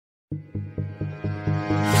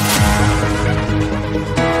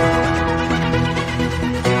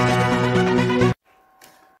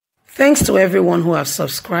Thanks to everyone who have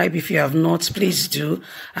subscribed. If you have not, please do.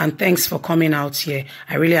 And thanks for coming out here.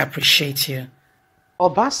 I really appreciate you.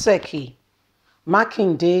 Obaseki,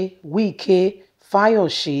 Makinde, Wike,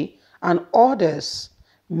 Fayose, and others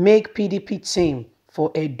make PDP team for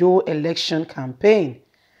Edo election campaign.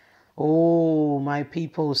 Oh, my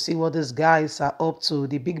people, see what these guys are up to,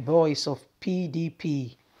 the big boys of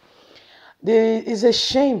PDP. It's a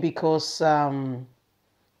shame because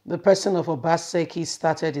the person of Obaseki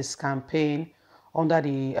started his campaign under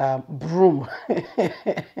the broom.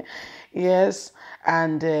 Yes,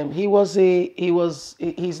 and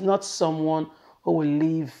he's not someone who will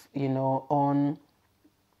leave,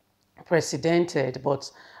 unprecedented.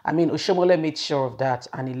 But I mean, Oshomole made sure of that,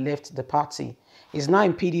 and he left the party. He's now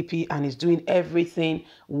in PDP and he's doing everything,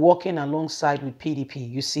 working alongside with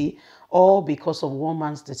PDP. You see, all because of one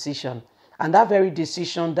man's decision, and that very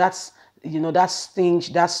decision, that staunch,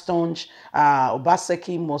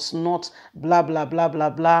 Obaseki must not, blah, blah, blah, blah,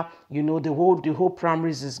 blah. The whole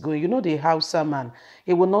primaries is going. The Hausa man,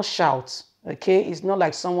 he will not shout, okay? It's not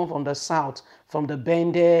like someone from the south, from the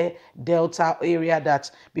Bende, Delta area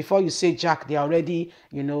that before you say Jack, they're already,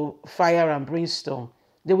 fire and brimstone.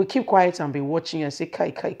 They will keep quiet and be watching and say,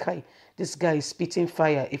 Kai, Kai, Kai, this guy is spitting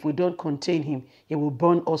fire. If we don't contain him, he will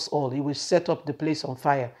burn us all. He will set up the place on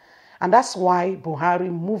fire. And that's why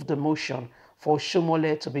Buhari moved the motion for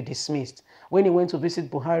Oshomole to be dismissed. When he went to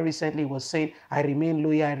visit Buhari recently, he was saying, I remain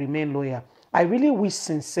loyal, I remain loyal. I really wish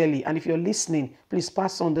sincerely, and if you're listening, please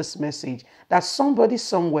pass on this message, that somebody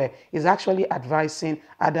somewhere is actually advising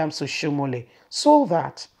Adams Oshomole so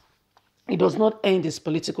that he does not end his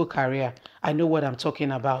political career. I know what I'm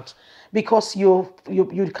talking about. Because you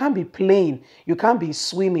can't be playing, you can't be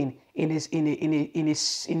swimming in a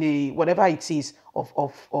whatever it is of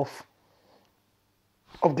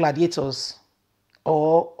gladiators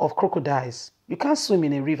or of crocodiles. You can't swim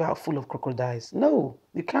in a river full of crocodiles. No,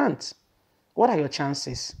 you can't. What are your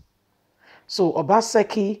chances? So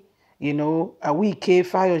Obaseki, Wike,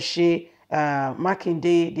 Fayose,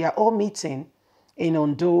 Makinde, they are all meeting in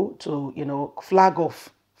Ondo to, flag off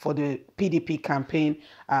for the PDP campaign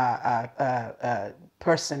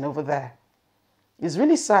person over there. It's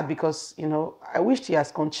really sad because, I wished he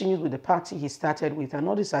has continued with the party he started with, and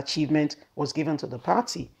all this achievement was given to the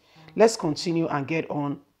party. Let's continue and get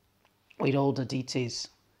on with all the details.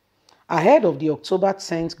 Ahead of the October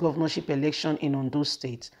 10th governorship election in Ondo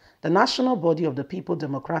State, the national body of the People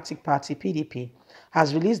Democratic Party, PDP,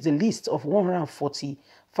 has released the list of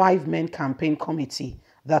 145-men campaign committee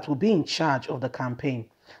that will be in charge of the campaign.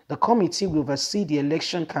 The committee will oversee the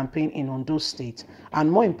election campaign in Ondo State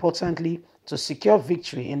and, more importantly, to secure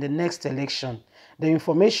victory in the next election. The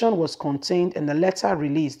information was contained in a letter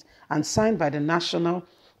released and signed by the National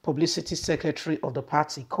Publicity Secretary of the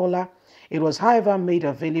party, Kola. It was, however, made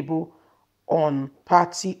available on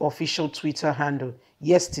party official Twitter handle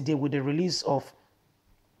yesterday with the release of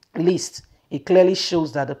list. It clearly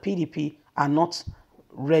shows that the PDP are not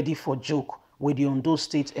ready for joke with the Ondo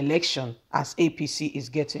State election, as APC is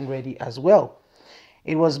getting ready as well.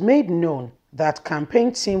 It was made known that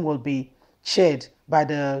campaign team will be chaired by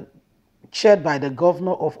the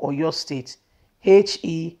governor of Oyo State,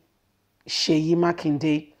 H.E. Seyi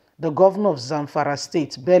Makinde. The governor of Zamfara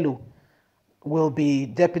State, Bello, will be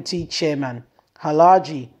deputy chairman,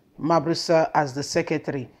 Halaji Mabrusa as the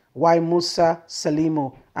secretary, while Musa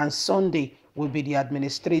Salimo and Sunday will be the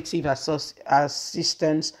administrative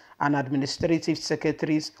assistants and administrative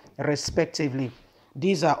secretaries, respectively.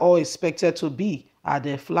 These are all expected to be at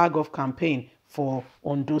the flag-off campaign for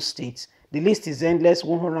Ondo State. The list is endless,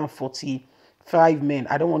 145 men.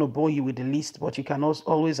 I don't want to bore you with the list, but you can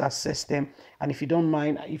always access them. And if you don't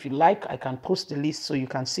mind, if you like, I can post the list so you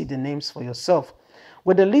can see the names for yourself.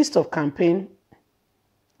 With the list of campaign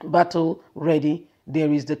battle ready,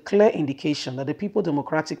 there is the clear indication that the People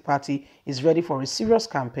Democratic Party is ready for a serious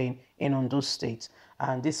campaign in Ondo State.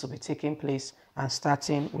 And this will be taking place and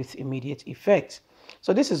starting with immediate effect.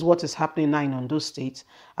 So this is what is happening now in Ondo State.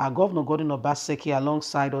 Governor Gordon Obaseki,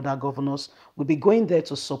 alongside other governors, will be going there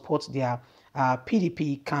to support their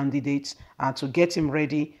PDP candidates and to get him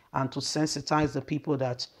ready and to sensitize the people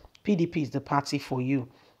that PDP is the party for you.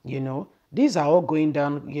 These are all going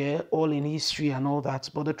down here, all in history and all that.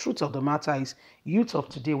 But the truth of the matter is, youth of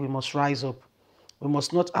today, we must rise up. We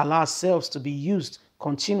must not allow ourselves to be used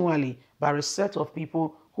continually by a set of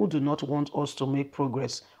people who do not want us to make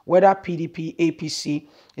progress. Whether PDP, APC,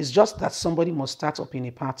 it's just that somebody must start up in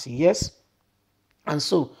a party. Yes, And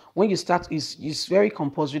so when you start, it's very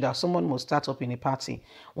compulsory that someone must start up in a party.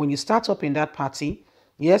 When you start up in that party,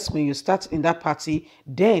 yes, when you start in that party,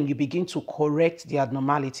 then you begin to correct the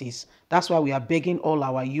abnormalities. That's why we are begging all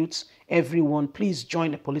our youths, everyone, please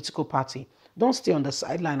join a political party. Don't stay on the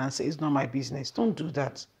sideline and say, it's not my business. Don't do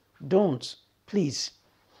that. Don't. Please.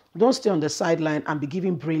 Don't stay on the sideline and be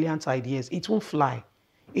giving brilliant ideas. It won't fly.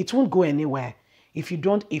 It won't go anywhere if you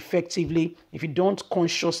don't effectively, if you don't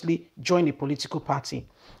consciously join a political party.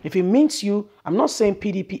 If it means you, I'm not saying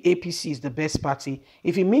PDP, APC is the best party.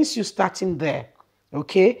 If it means you starting there,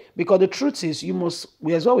 okay? Because the truth is,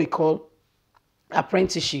 there's what we call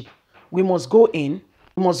apprenticeship. We must go in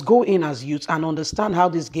as youths and understand how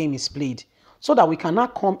this game is played so that we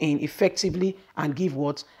cannot come in effectively and give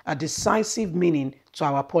what? A decisive meaning to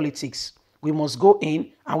our politics. We must go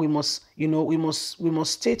in and we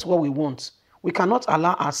must state what we want. We cannot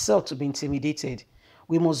allow ourselves to be intimidated.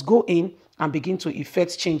 We must go in and begin to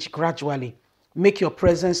effect change gradually. Make your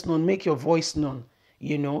presence known, make your voice known.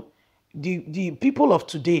 The people of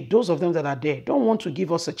today, those of them that are there, don't want to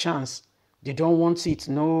give us a chance. They don't want it.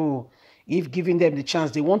 No. If giving them the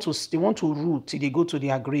chance, they want to rule till they go to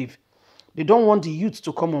their grave. They don't want the youth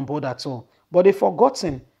to come on board at all. But they've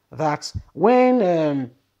forgotten that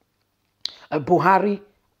when Buhari,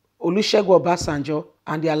 Olusegun Obasanjo,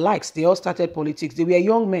 and their likes, they all started politics. They were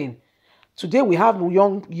young men. Today we have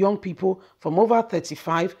young people from over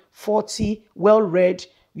 35, 40, well-read,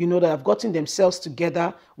 that have gotten themselves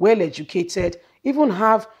together, well-educated, even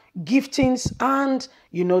have giftings and,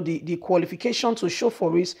 the qualification to show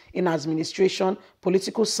for it in administration,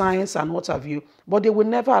 political science, and what have you. But they will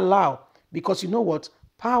never allow, because you know what?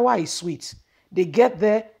 Power is sweet. They get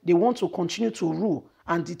there, they want to continue to rule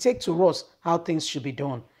and dictate to us how things should be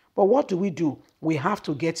done. But what do? We have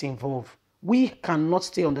to get involved. We cannot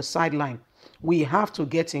stay on the sideline. We have to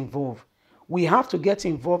get involved. We have to get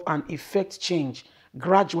involved and effect change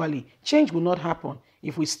gradually. Change will not happen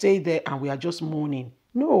if we stay there and we are just moaning.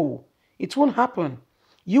 No, it won't happen.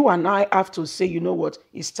 You and I have to say, you know what,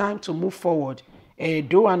 it's time to move forward.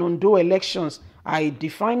 Do and undo elections are a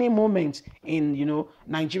defining moment in,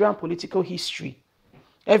 Nigerian political history.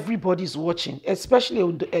 Everybody's watching,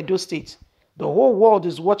 especially Edo State. The whole world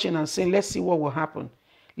is watching and saying, let's see what will happen.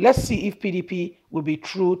 Let's see if PDP will be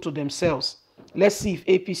true to themselves. Let's see if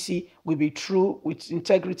APC will be true with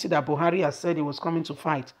integrity that Buhari has said he was coming to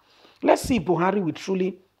fight. Let's see if Buhari will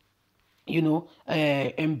truly,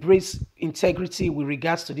 embrace integrity with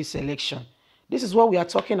regards to this election. This is what we are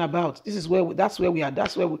talking about. That's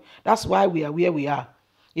why we are where we are.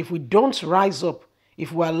 If we don't rise up,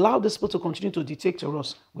 if we allow this people to continue to dictate to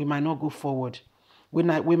us, we might not go forward. We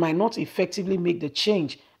might not effectively make the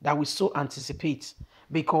change that we so anticipate,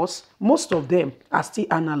 because most of them are still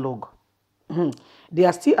analog. They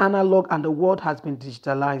are still analog, and the world has been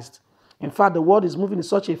digitalized. In fact, the world is moving in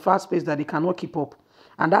such a fast pace that they cannot keep up.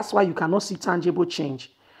 And that's why you cannot see tangible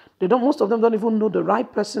change. Most of them don't even know the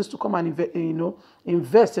right persons to come and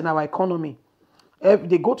invest in our economy.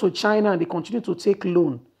 They go to China and they continue to take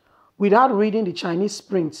loan without reading the Chinese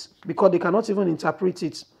prints, because they cannot even interpret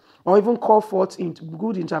it, or even call forth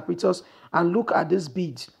good interpreters and look at this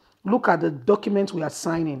bid. Look at the document we are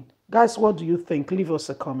signing. Guys, what do you think? Leave us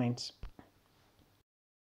a comment.